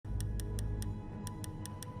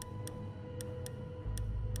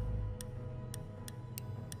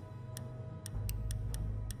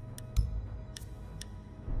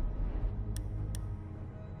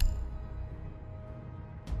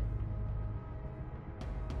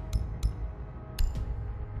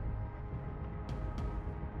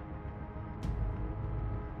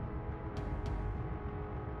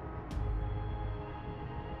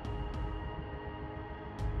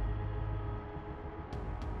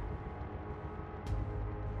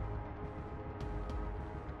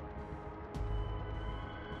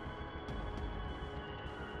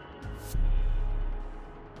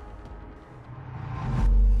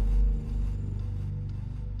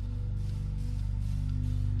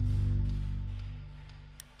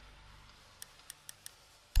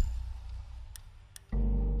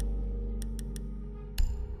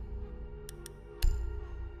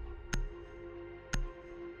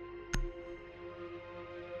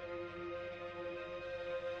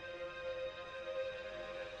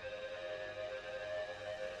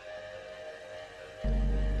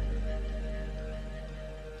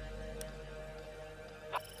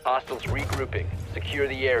Hostiles regrouping. Secure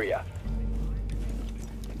the area.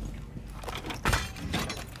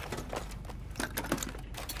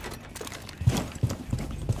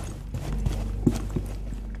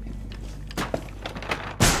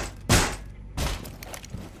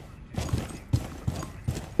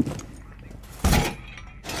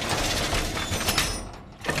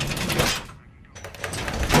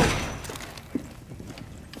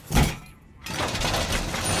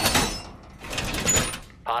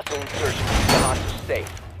 Hostile insertion. Keep the hostage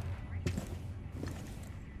safe.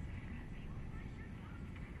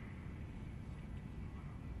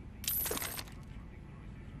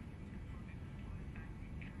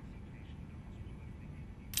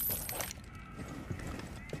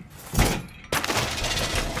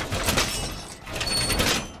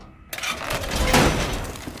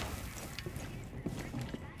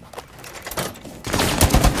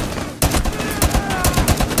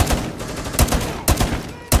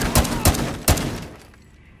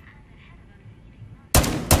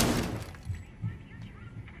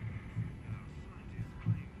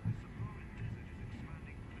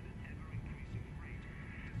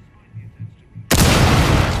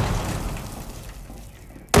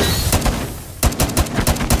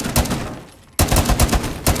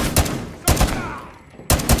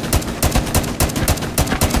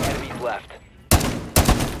 Left.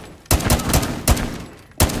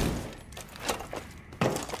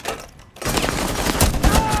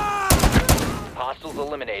 Hostiles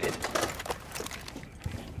eliminated.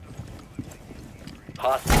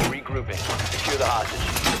 Hostiles regrouping. Secure the hostage.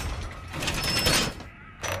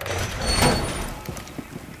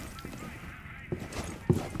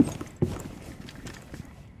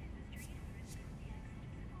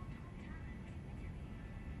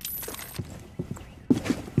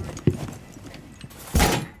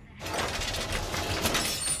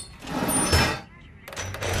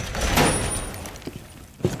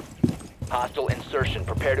 Hostile insertion.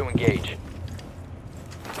 Prepare to engage.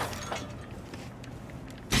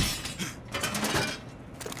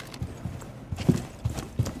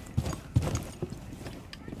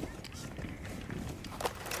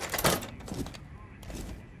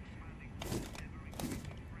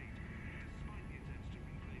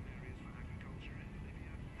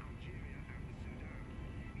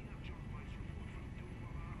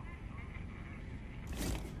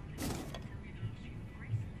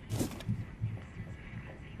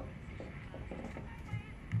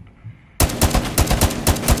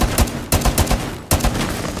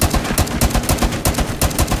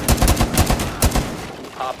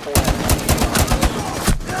 Op 4.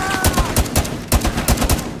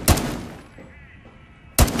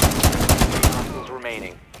 Hostiles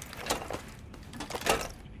remaining.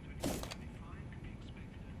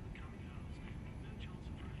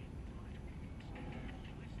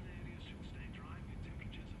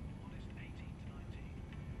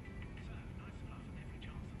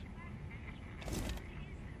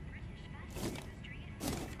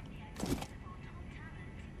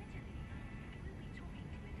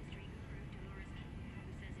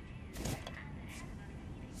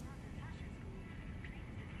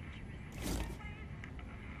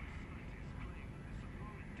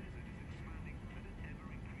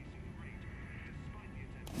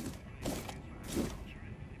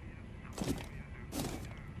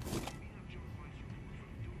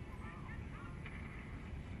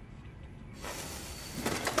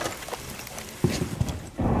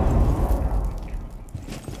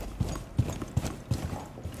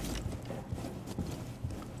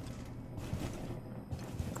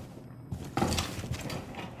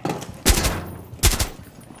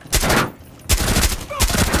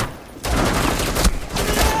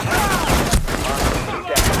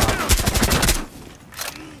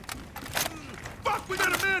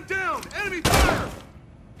 Enemy fire!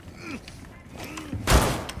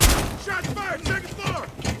 Shots fired, second floor!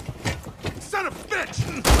 Son of a bitch!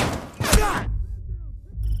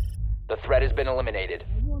 The threat has been eliminated.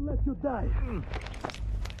 I won't let you die.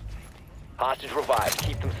 Hostage revived.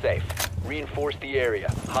 Keep them safe. Reinforce the area.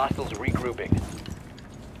 Hostiles regrouping.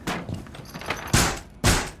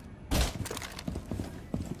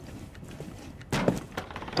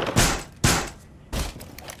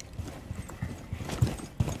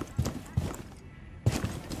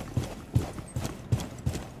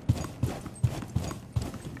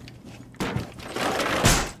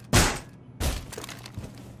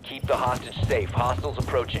 Keep the hostage safe. Hostiles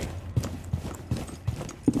approaching.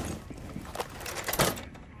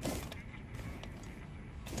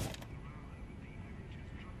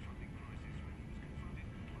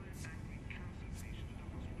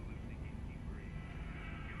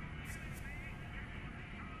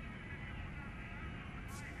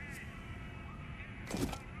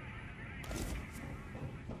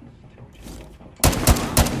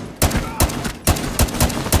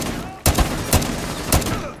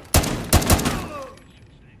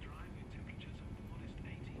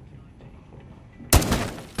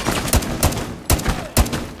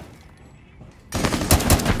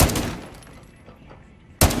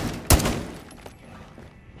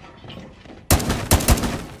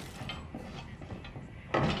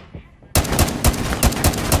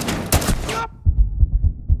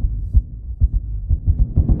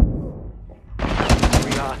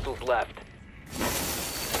 Hostiles left.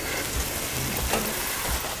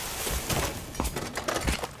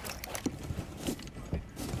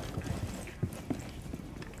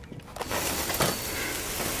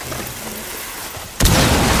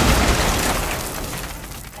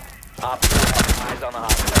 Op 4 has eyes on the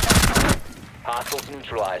hostage. Hostiles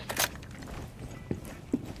neutralized.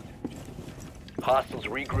 Hostiles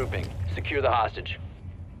regrouping. Secure the hostage.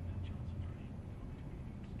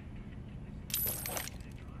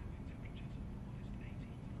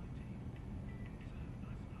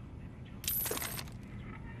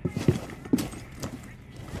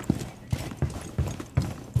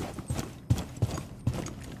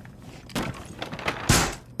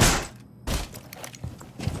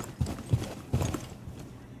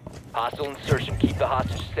 Hostile insertion. Keep the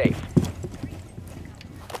hostage safe.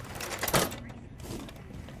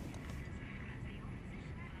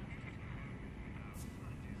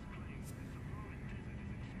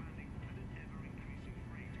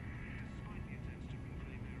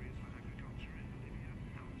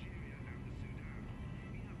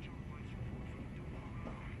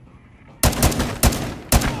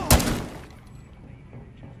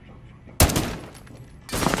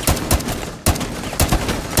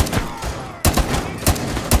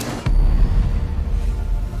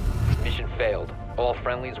 Mission failed. All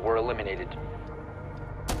friendlies were eliminated.